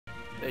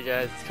Hey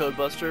guys, it's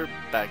Codebuster,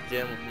 back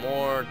again with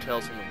more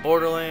Tales from the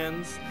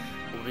Borderlands.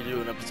 We'll be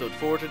doing episode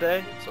 4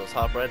 today, so let's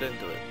hop right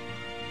into it.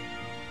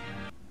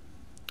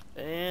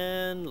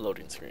 And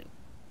loading screen,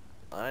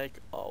 like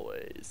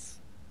always.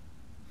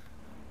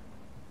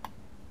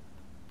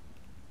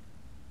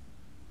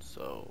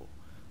 So,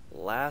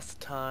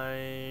 last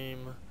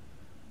time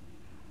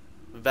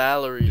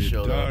Valerie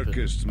showed up. The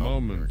darkest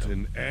moment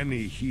in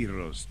any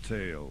hero's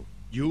tale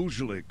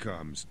usually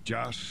comes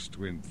just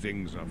when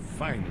things are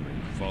finally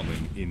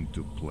falling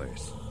into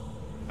place.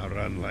 Our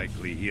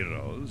unlikely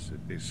heroes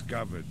had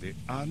discovered the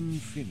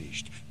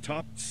unfinished,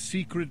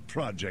 top-secret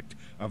project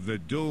of the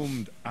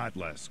doomed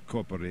Atlas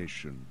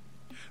Corporation,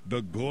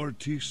 the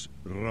Gortys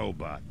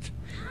robot.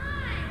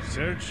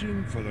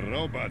 Searching for the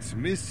robot's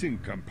missing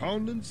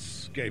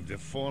components gave the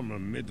former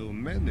middle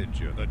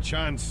manager the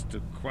chance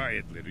to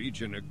quietly reach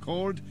an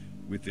accord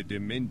with the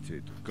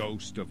demented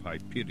ghost of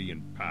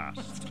Hyperion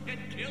past.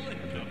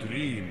 The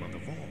dream of the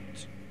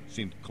vault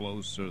seemed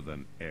closer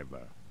than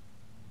ever.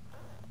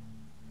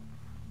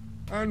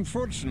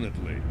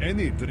 Unfortunately,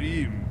 any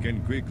dream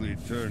can quickly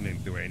turn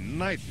into a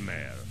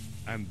nightmare,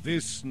 and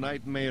this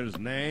nightmare's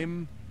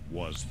name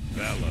was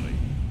Valerie.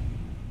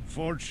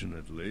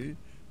 Fortunately,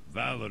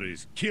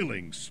 Valerie's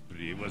killing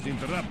spree was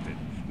interrupted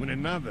when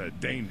another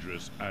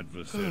dangerous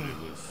adversary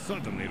was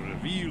suddenly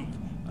revealed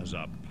as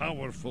a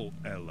powerful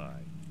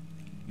ally.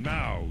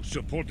 Now,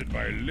 supported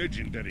by a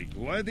legendary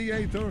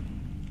gladiator,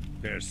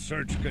 their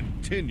search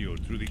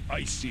continued through the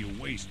icy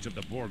wastes of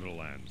the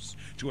Borderlands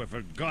to a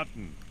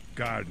forgotten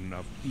Garden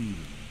of Eden.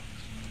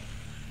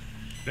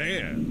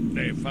 There,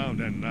 they found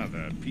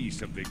another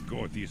piece of the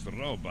Gortys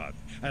robot,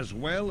 as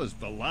well as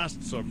the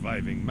last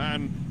surviving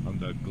man on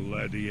the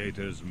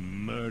gladiator's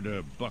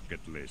murder bucket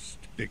list.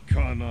 The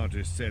con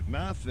artist said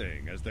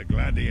nothing as the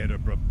gladiator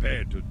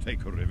prepared to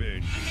take her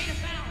revenge.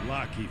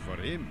 Lucky for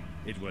him,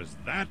 it was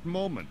that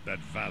moment that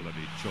Valerie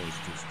chose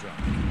to strike.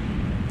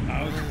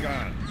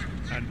 Outgunned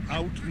and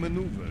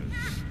outmaneuvered,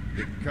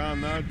 the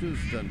con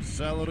artist and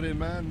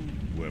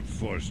salaryman were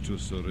forced to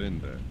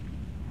surrender.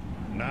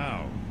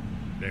 Now,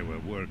 they were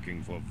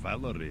working for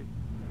Valerie,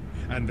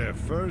 and their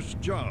first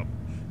job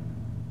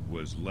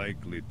was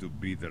likely to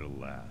be their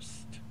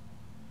last.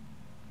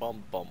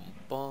 Bum bum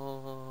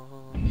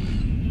bum.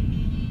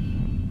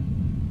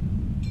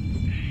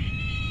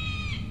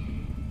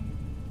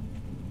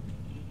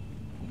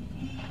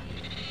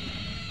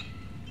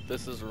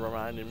 This is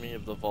reminding me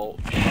of the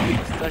vault from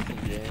the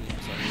second game.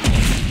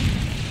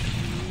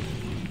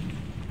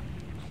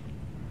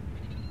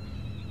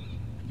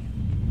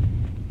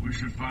 We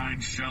should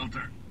find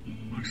shelter.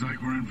 Looks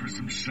like we're in for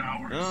some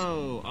showers.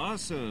 Oh,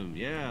 awesome.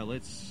 Yeah,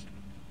 let's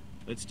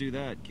do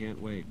that.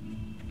 Can't wait.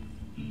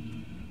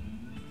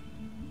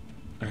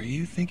 Are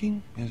you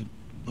thinking? It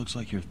looks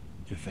like you're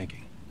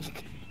thinking.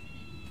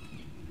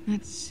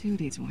 That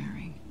suit he's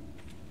wearing.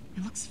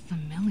 It looks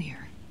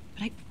familiar,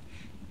 but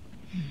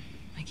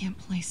I can't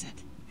place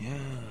it. Yeah,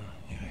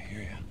 I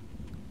hear you.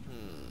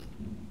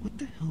 What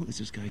the hell is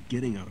this guy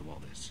getting out of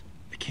all this?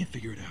 I can't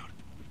figure it out.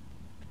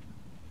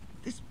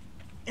 This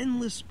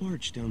endless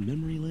march down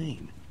memory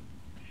lane.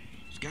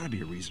 There's gotta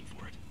be a reason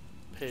for it.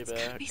 It's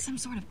gotta be some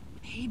sort of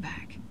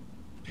payback.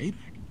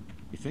 Payback?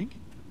 You think?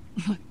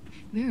 Look,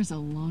 there's a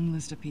long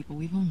list of people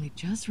we've only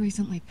just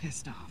recently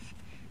pissed off.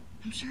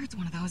 I'm sure it's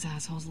one of those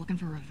assholes looking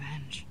for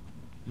revenge.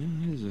 Yeah,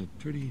 that is a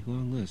pretty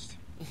long list.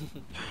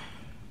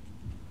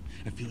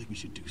 I feel like we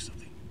should do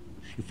something.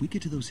 If we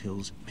get to those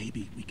hills,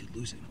 maybe we could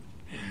lose him.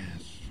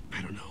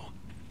 I don't know.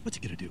 What's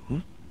he gonna do, huh?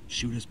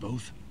 Shoot us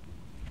both?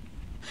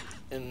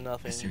 And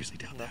nothing. I seriously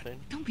doubt that.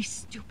 Don't be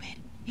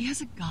stupid. He has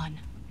a gun.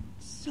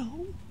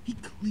 So? He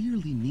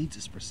clearly needs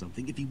us for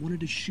something. If he wanted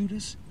to shoot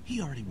us,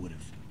 he already would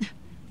have.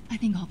 I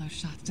think all those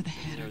shots to the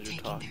head are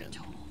taking their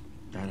toll.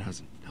 That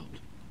hasn't helped.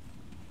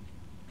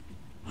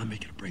 I'm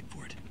making a break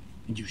for it.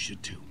 And you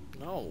should too.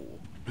 No.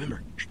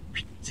 Remember,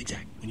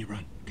 zigzag when you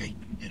run, okay?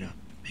 It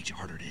makes you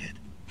harder to hit.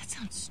 That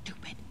sounds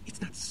stupid. It's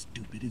not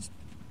stupid, it's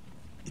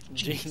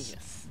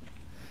Genius.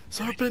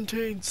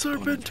 Serpentine!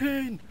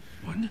 Serpentine!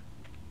 1,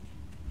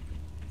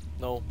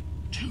 No,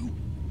 2,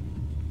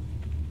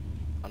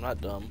 I'm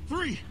not dumb.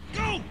 3,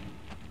 go!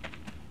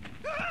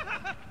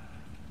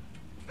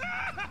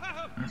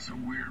 That's a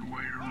weird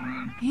way to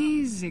run.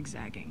 He's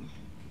zigzagging.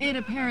 It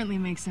apparently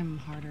makes him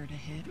harder to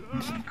hit.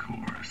 Of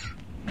course.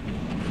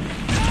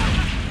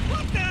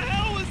 What the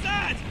hell was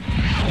that?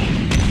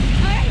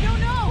 I don't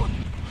know!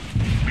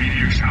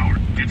 Meteor shower.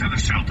 Get to the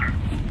shelter.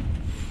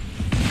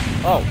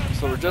 Oh,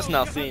 so we're just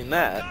now seeing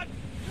that.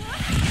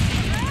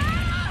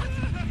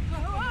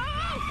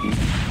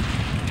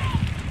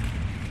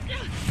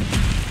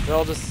 They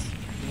all just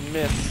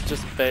miss,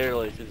 just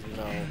barely, because, you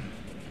know,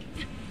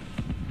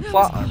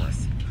 plot armor.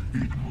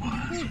 It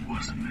was,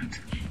 wasn't it?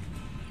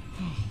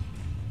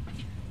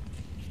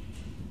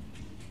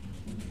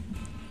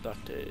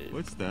 Duct tape.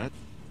 What's that?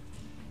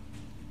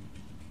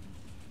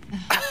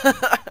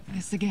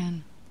 This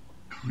again.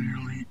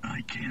 Clearly,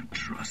 I can't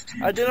trust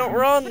you. I didn't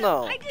run,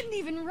 though. I didn't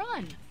even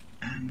run.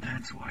 And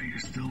that's why you're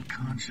still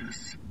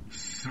conscious.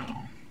 So,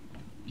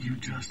 You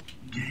just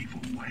gave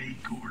away,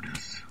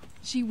 Gortys.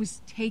 She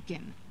was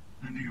taken.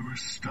 And you were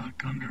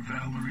stuck under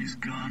Valerie's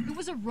gun. It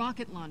was a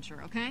rocket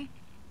launcher, okay?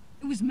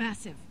 It was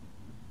massive.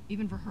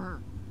 Even for her.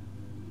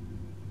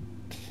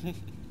 Is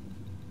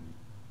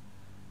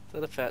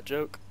that a fat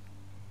joke?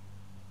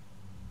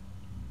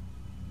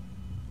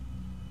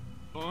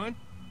 Vaughn?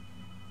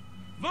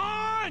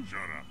 Vaughn! Shut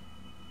up.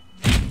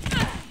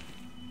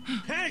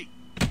 Hey!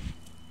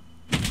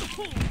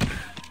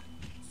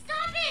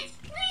 Stop it,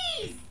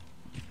 please!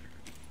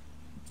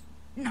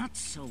 Not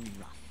so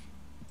rough.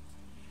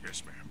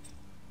 Yes, ma'am.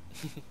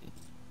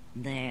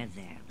 There,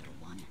 little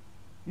one.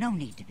 No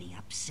need to be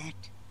upset.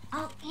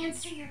 I'll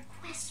answer your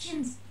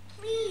questions.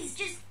 Please,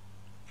 just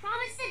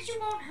promise that you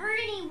won't hurt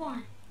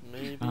anyone.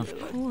 Maybe.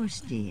 Of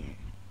course, dear.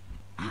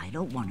 I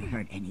don't want to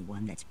hurt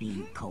anyone that's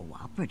being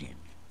cooperative.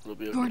 It'll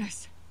be okay.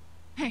 Gortys.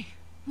 Hey,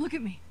 look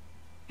at me.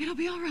 It'll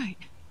be alright.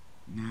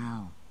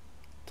 Now,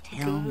 Okay,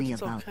 tell me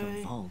it's about okay.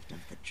 the Vault of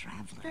the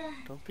Traveler.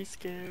 Don't be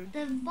scared.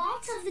 The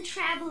Vault of the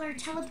Traveler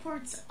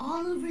teleports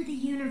all over the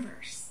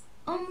universe,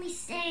 only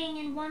staying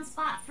in one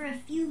spot for a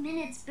few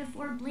minutes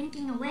before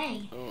blinking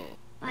away. Oh.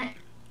 But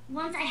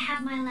once I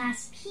have my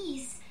last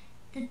piece,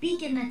 the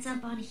beacon that's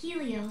up on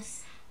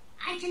Helios,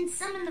 I can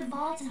summon the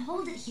vault and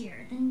hold it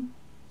here. Then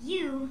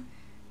you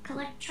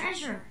collect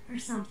treasure or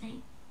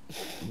something.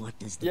 What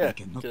does the Yeah,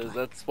 beacon look because like?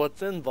 that's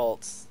what's in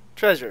vaults.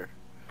 Treasure.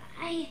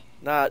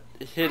 Not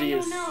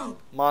hideous know.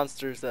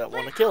 monsters that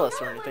want to But kill I'll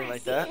us or know it when anything I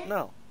like see that. it.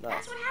 No, no.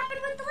 That's what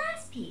happened with the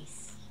last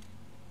piece.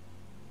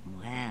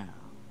 Well,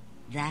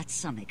 that's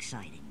some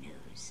exciting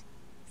news.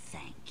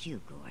 Thank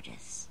you,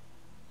 Gortys.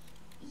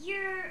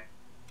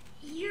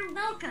 You're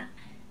welcome.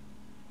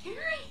 Can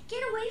I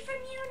get away from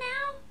you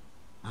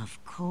now?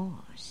 Of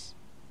course.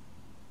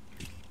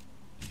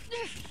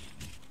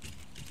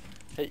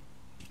 Hey,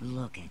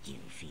 Look at you,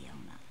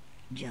 Fiona.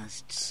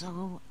 Just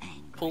so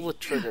angry. pull the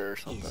trigger or Is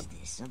something.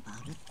 this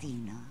about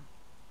Athena?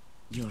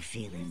 You're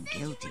feeling Said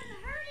guilty. you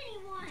wouldn't hurt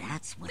anyone.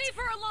 That's what's... Leave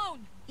her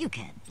alone! You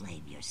can't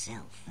blame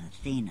yourself.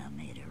 Athena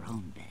made her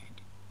own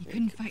bed. You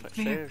couldn't fight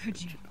fair,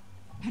 could you?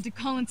 Had to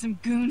call in some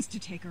goons to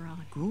take her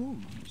on.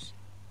 Goons?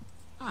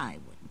 I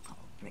wouldn't call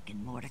Brick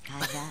and Mordecai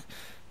that.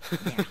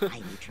 They're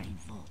highly trained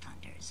vault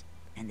hunters,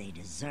 and they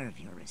deserve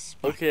your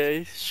respect.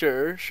 Okay,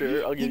 sure.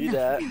 I'll give you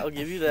that. I'll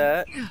give you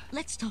that.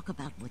 Let's talk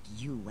about what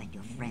you and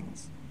your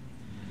friends...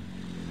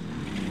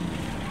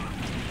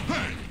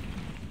 Hey!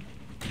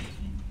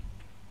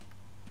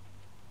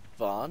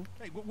 Vaughn?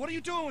 Hey, what are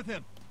you doing with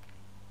him?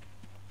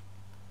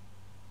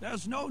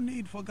 There's no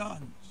need for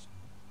guns.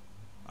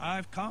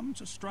 I've come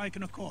to strike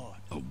an accord.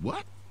 A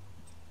what?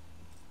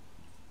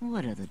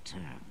 What are the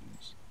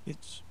terms?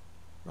 It's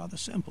rather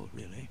simple,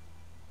 really.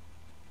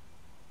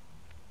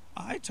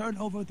 I turn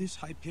over this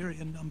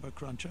Hyperion number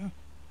cruncher,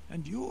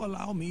 and you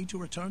allow me to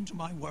return to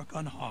my work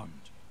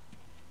unharmed.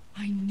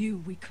 I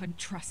knew we couldn't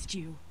trust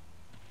you.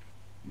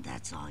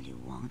 That's all you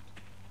want?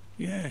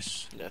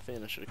 Yes, Yeah,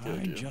 Athena should have I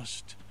killed you.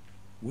 just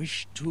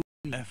wish to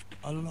be left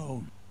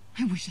alone.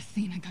 I wish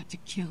Athena got to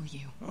kill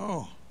you.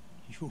 Oh,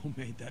 you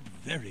made that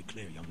very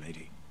clear, young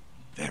lady.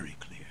 Very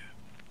clear.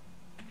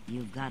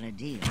 You've got a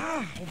deal.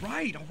 All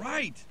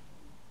right.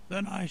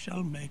 Then I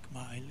shall make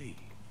my leave.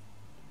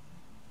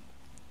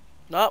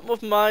 Not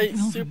with my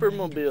We'll remember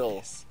supermobile.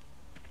 this.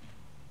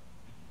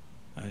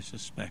 I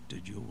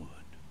suspected you would.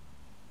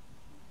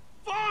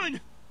 Vaughn!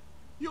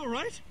 You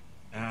alright?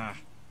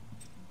 I've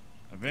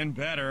been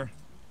better.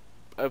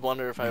 I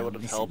wonder if I Now would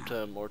have listen helped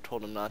up. him or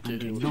told him not to.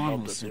 Under He would have normal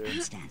helped us here.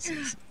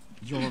 circumstances,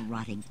 your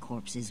rotting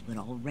corpses would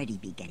already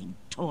be getting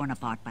torn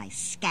apart by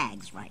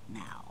skags right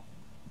now.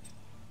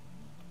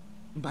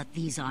 But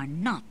these are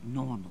not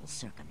normal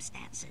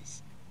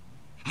circumstances.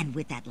 And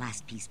with that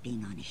last piece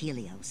being on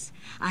Helios,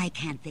 I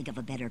can't think of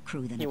a better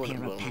crew than He a wouldn't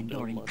pair of have done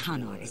Pandoran much con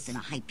anyways. artists and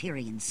a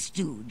Hyperion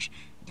stooge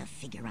to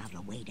figure out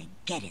a way to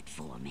get it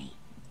for me.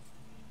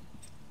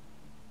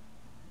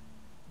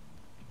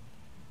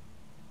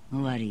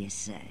 What do you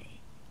say?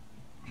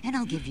 And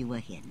I'll give you a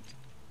hint.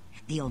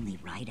 The only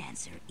right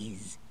answer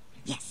is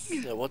yes.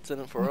 Yeah, what's in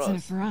it for What's us? in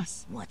it for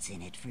us? What's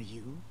in it for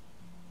you?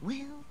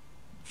 Well,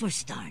 for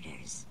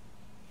starters,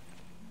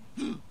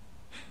 things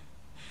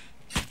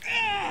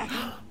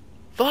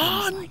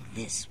Vaughn! like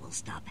this will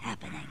stop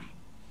happening.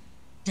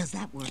 Does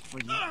that work for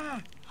you?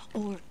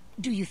 Or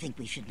do you think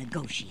we should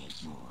negotiate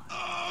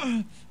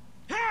more?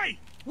 Hey!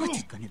 What's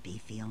it gonna be,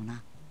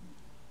 Fiona?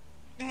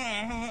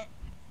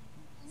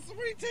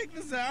 Somebody take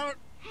this out.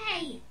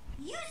 Hey,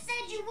 you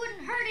said you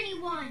wouldn't hurt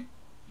anyone.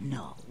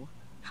 No,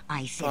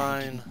 I said I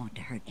Fine. didn't want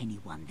to hurt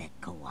anyone that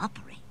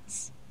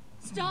cooperates.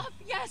 Stop!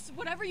 Yes,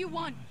 whatever you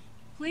want.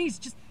 Please,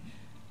 just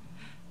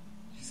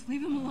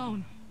leave him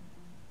alone.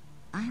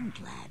 I'm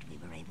glad we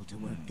were able to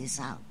work this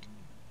out.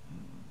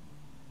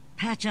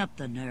 Patch up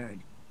the nerd.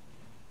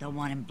 Don't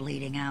want him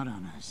bleeding out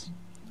on us.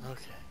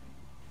 Okay.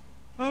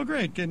 Oh,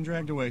 great. Getting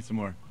dragged away some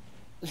more.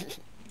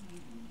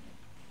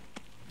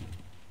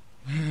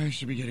 I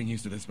should be getting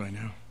used to this by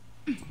now.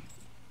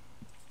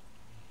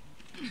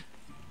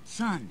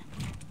 Son,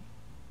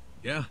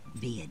 Yeah?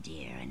 be a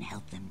dear and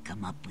help them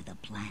come up with a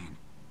plan.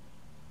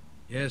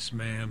 Yes,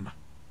 ma'am.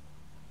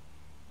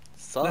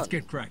 Son. Let's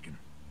get cracking.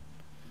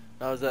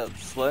 Now, is that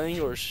slang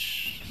or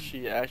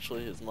she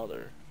actually his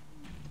mother?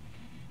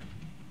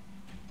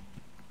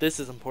 This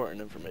is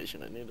important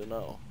information. I need to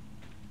know.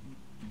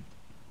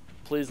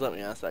 Please let me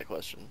ask that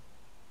question.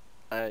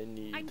 I'm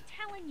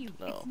telling you,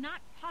 no. It's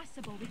not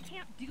possible. We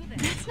can't do this.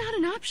 That's not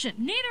an option.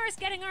 Neither is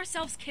getting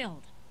ourselves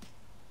killed.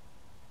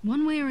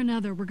 One way or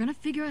another, we're gonna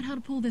figure out how to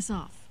pull this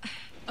off.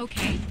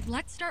 Okay,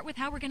 let's start with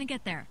how we're gonna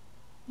get there.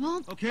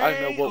 Well, Okay, I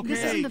don't know what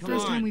this isn't the come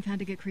first on. time we've had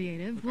to get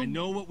creative. Look, I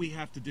know what we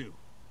have to do.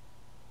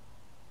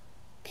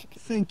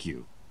 Thank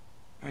you.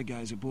 All right,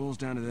 guys, it boils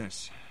down to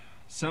this.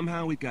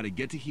 Somehow we've got to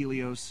get to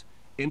Helios,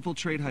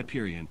 infiltrate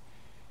Hyperion,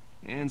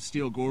 and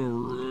steal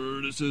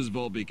Gordis's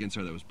vault beacon.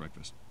 Sorry, that was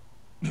breakfast.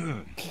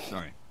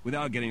 Sorry.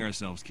 Without getting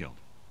ourselves killed.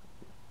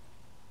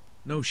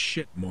 No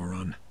shit,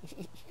 moron.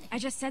 I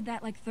just said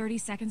that like 30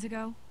 seconds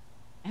ago.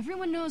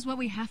 Everyone knows what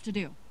we have to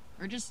do.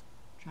 We're just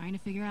trying to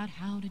figure out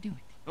how to do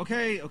it.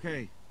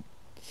 Okay.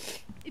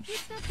 If you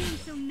stop being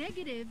so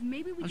negative,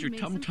 maybe we How's can your make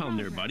some tum-tum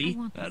there, progress. buddy? I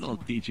want this That'll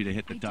one. teach you to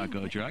hit the I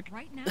taco do. truck.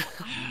 Right now, I don't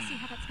see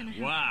how that's gonna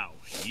happen. Wow,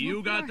 We'll you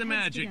put got our the heads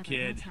magic,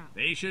 together, kid. that's how.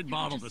 They should There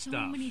are bottle the just so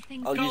stuff. many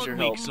things I'll going use your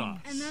on, help. Sauce.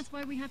 And that's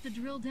why we have to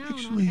drill down on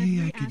Actually,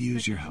 every I could use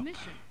aspect your of the help.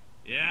 mission.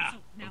 Yeah, So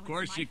now of it's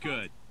course my you fault?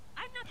 could.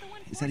 I'm not the one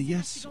Is that a forcing us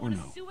yes to go or on a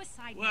no?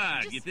 suicide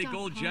What, Just you think stop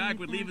old calling Jack it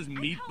would that. leave his I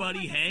meat call buddy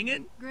it a-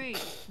 hanging?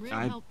 Great, real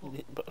I helpful.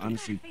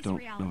 honestly Face don't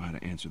reality. know how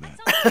to answer that.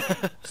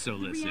 That's all. So The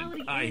listen,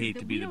 reality I is hate that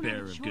to we be the don't have a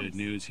bearer of good choice.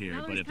 news here,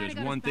 Mallory's but if kinda there's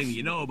got us one back thing to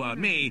you the know about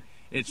border. me,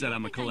 it's that You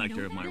I'm a think I collector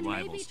know of my that? Then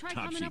maybe rival's try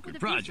top coming up with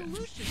secret a few projects.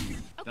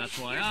 solutions. Okay, That's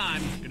why here's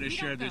I'm something. gonna We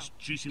share don't this go.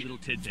 juicy little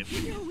tidbit with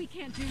You you. know we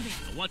can't do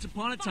this. Once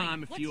upon a Fine,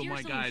 time, a what's few of your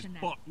my guys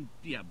solution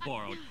then?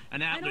 borrowed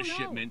an I don't Atlas know,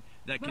 shipment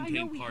that but I know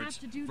contained we have parts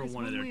to do for this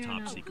one of one their way or top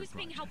another. secret Who's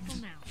being projects.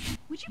 helpful now?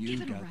 Would you You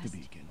give it a got the rest?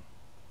 beacon.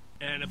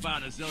 And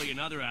about a zillion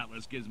other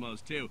Atlas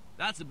gizmos too.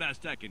 That's the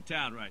best tech in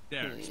town right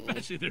there,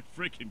 especially their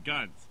freaking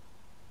guns.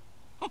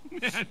 Oh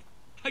man,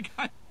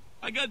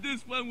 I got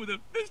this one with a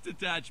fist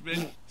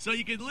attachment, so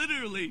you can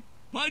literally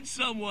punch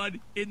someone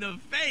in the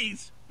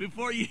face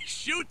before you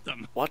shoot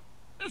them. What?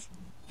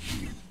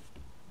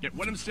 Yeah,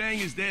 what I'm saying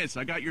is this: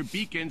 I got your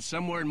beacon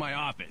somewhere in my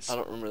office. I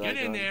don't remember that Get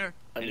in gun. there,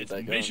 I and need it's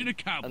that gun. mission I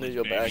accomplished. need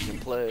to go back baby.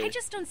 and play. I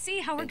just don't see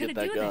how we're And gonna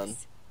get do that gun.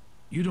 this.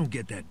 You don't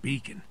get that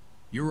beacon,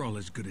 you're all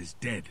as good as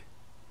dead.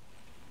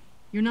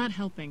 You're not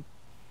helping.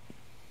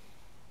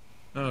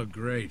 Oh,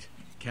 great.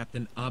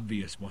 Captain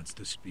Obvious wants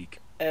to speak.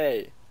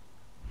 Hey.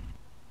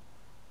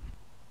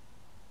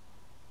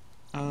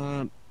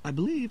 I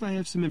believe I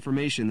have some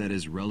information that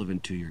is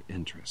relevant to your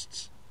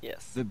interests.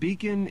 Yes. The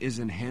beacon is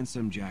in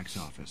Handsome Jack's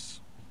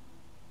office.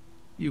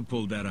 You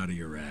pulled that out of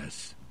your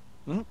ass.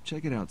 Well,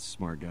 check it out,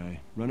 smart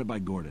guy. Run it by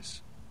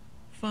Gordis.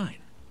 Fine.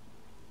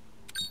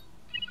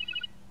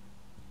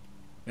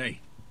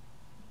 Hey,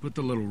 put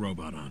the little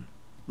robot on.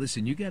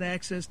 Listen, you got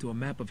access to a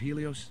map of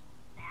Helios?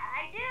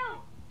 I do.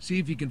 See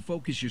if you can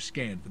focus your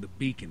scan for the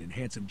beacon in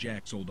Handsome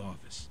Jack's old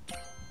office.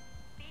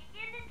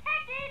 Beacon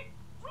detected.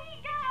 We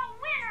got a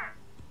winner.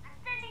 I'm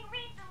sending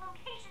Reed the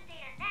location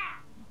data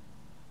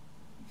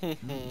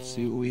now. Let's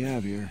see what we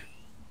have here.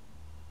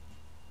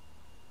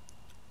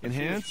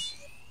 Enhance?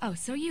 Oh,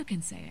 so you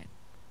can say it.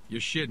 You're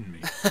shitting me.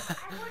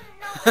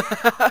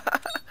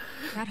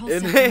 That whole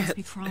sector must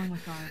be crawling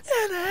with guards.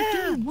 But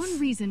give me one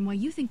reason why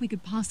you think we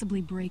could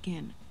possibly break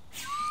in.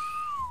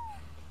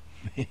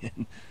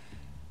 Man,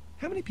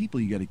 how many people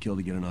you gotta kill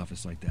to get an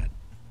office like that?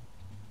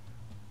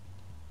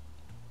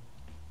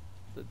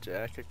 The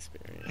Jack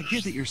experience. I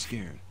get that you're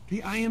scared.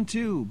 Okay, I am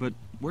too, but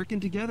working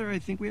together, I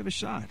think we have a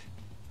shot.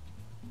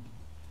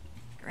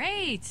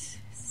 Great.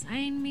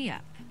 Sign me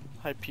up.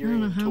 I Hyperion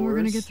don't know how we're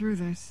gonna tours. get through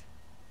this.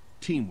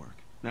 Teamwork,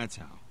 that's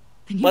how.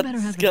 Then you What's better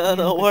have a gonna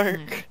damn good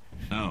work? plan.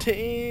 Oh, it's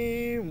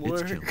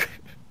Teamwork. killer.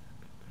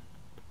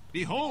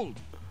 Behold,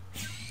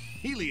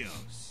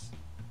 Helios.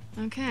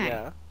 Okay.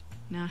 Yeah.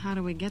 Now how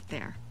do we get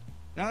there?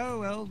 Oh,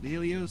 well,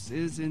 Helios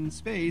is in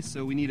space,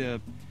 so we need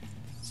a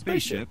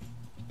spaceship,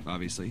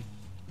 obviously.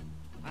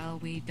 Well,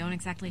 we don't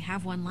exactly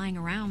have one lying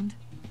around.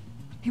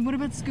 Hey, what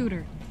about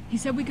Scooter? He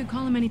said we could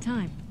call him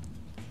anytime.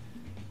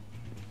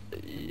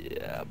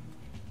 Yeah.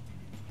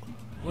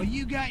 Well,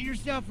 you got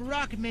yourself a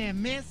rocket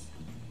man, miss.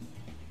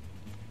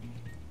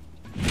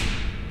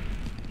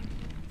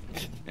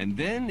 And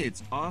then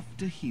it's off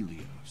to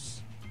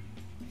Helios.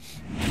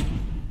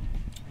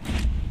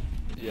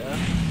 Yeah.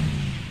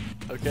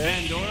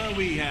 Okay. Pandora,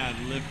 we have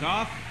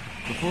liftoff.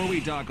 Before we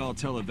dock, I'll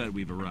tell Yvette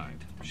we've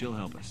arrived. She'll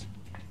help us.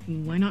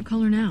 Why not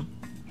call her now?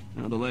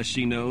 Now, the less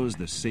she knows,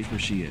 the safer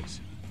she is.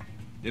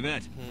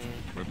 Yvette,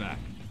 we're back.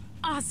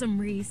 Awesome,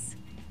 Reese.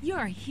 You're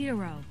a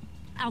hero.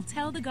 I'll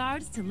tell the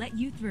guards to let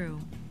you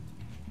through.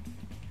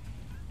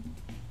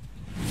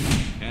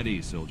 At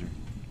ease, soldier.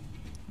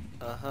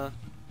 Uh-huh.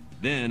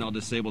 Then I'll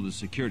disable the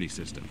security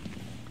system.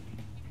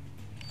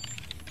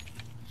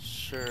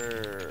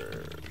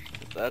 Sure.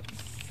 That's...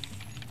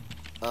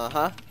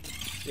 Uh-huh.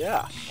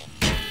 Yeah.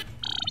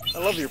 I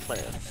love your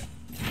plans.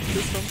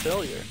 Just from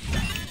failure.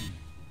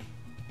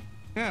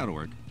 Yeah, it'll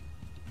work.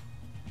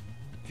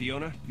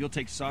 Fiona, you'll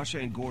take Sasha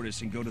and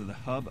Gordis and go to the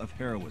hub of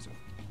heroism.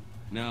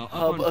 Now,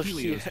 Hub up on of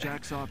Helios, hero-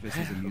 Jack's office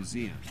is a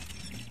museum.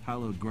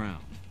 Hallowed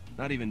ground.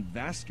 Not even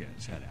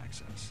Vasquez had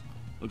access.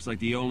 Looks like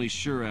the only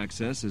sure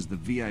access is the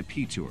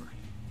VIP tour.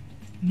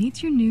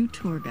 Meet your new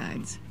tour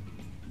guides.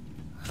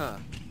 Huh.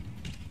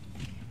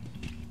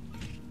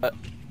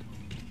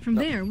 From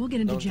there, we'll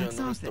get into don't Jack's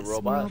notice the office.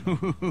 robot.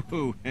 where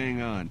Ooh,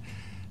 hang on.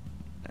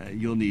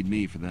 You'll need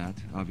me for that,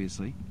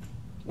 obviously.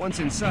 Once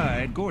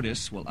inside,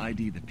 Gordis will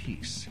ID the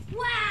piece.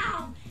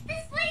 Wow!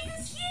 This place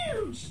is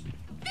huge!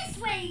 This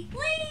way,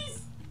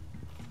 please!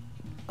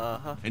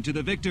 Uh-huh. And to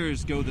the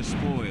victors go the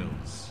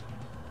spoils.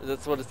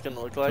 That's what it's gonna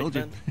look like, Told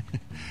you. then?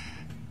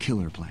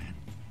 Killer plan.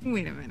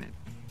 Wait a minute.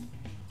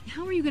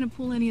 How are you gonna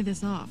pull any of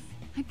this off?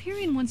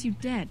 Hyperion wants you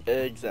dead.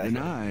 Exactly.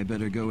 Then I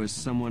better go as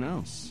someone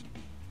else.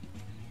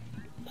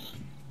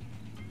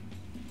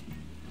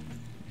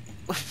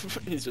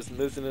 He's just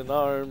missing an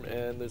arm,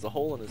 and there's a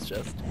hole in his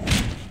chest.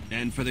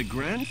 And for the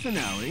grand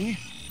finale,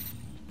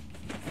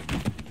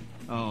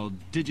 I'll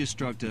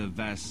Digistruct a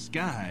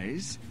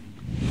Vasquez.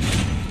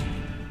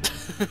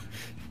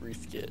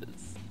 Reskiz.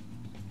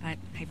 But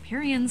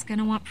Hyperion's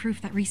gonna want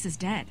proof that Reese is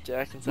dead.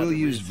 Jack inside We'll the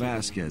use Reskiz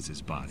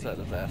Vasquez's body. inside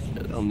of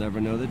Vasquez. They'll never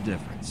know the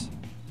difference.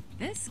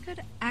 This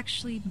could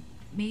actually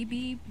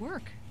maybe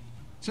work.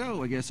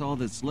 So I guess all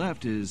that's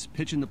left is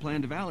pitching the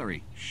plan to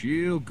Valerie.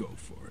 She'll go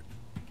for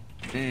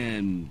it.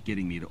 And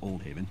getting me to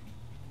Old Haven.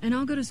 And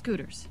I'll go to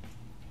Scooters.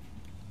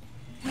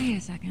 Wait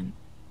a second.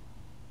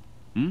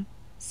 Hmm?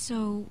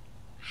 So,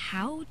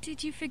 how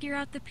did you figure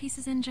out the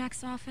pieces in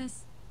Jack's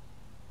office?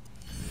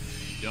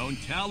 Don't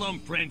tell him,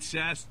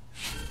 princess.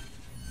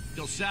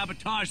 You'll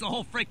sabotage the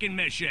whole freaking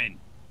mission.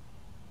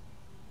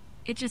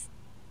 It just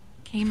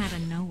came out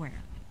of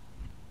nowhere.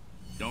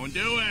 Don't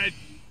do it.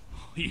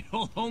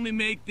 You'll only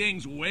make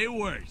things way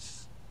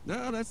worse.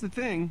 No, that's the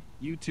thing.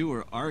 You two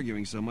are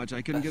arguing so much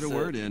I couldn't get a That's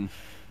word it. in.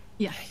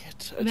 Yeah, I that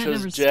chose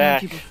never Jack.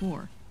 stopped you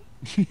before.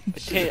 I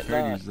can't Hurt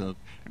not. yourself.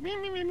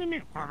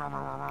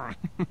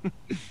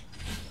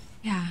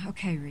 Yeah,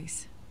 okay,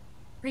 Reese.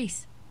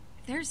 Reese,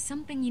 if there's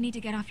something you need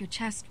to get off your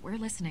chest, we're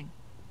listening.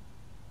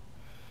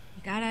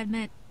 You gotta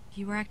admit,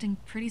 you were acting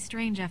pretty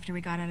strange after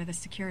we got out of the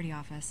security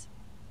office.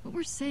 What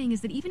we're saying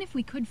is that even if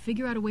we could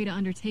figure out a way to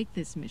undertake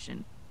this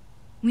mission,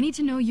 we need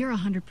to know you're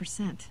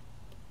 100%.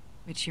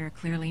 Which you're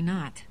clearly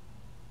not.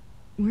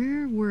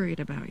 We're worried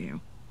about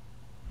you.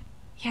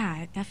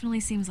 Yeah, it definitely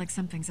seems like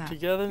something's up.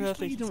 Together, Here's why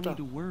nothing you can don't stop.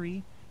 need to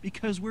worry,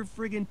 because we're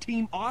friggin'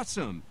 Team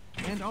Awesome.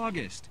 And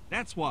August,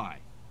 that's why.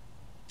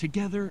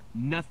 Together,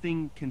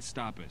 nothing can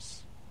stop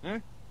us. Huh?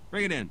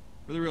 Bring it in.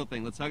 For the real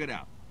thing, let's hug it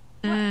out.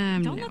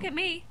 Don't No. look at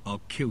me.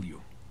 I'll kill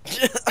you.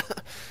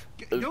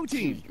 Go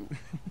team!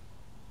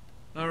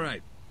 All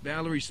right,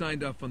 Valerie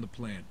signed off on the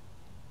plan.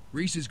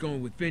 Reese is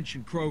going with Finch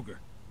and Kroger.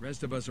 The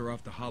rest of us are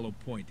off to Hollow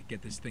Point to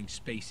get this thing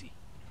spacey.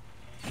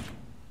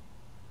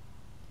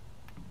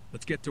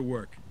 Let's get to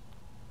work.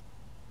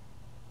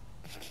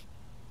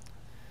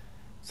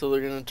 So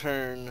they're gonna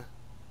turn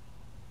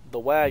the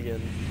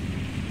wagon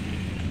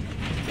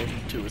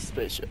into a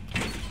spaceship.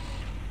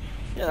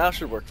 Yeah, that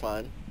should work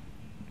fine.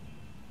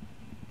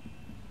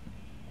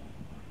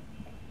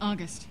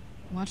 August,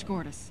 watch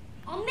Gordis.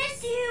 I'll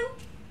miss you!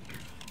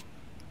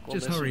 We'll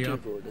Just miss you hurry too,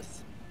 up.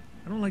 Gordis.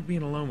 I don't like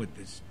being alone with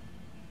this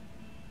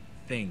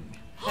thing.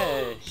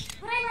 Hey.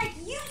 But I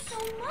like you so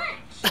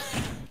much!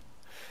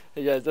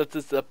 Hey guys, that's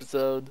this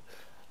episode.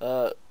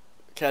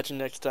 Catch you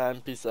next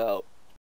time. Peace out.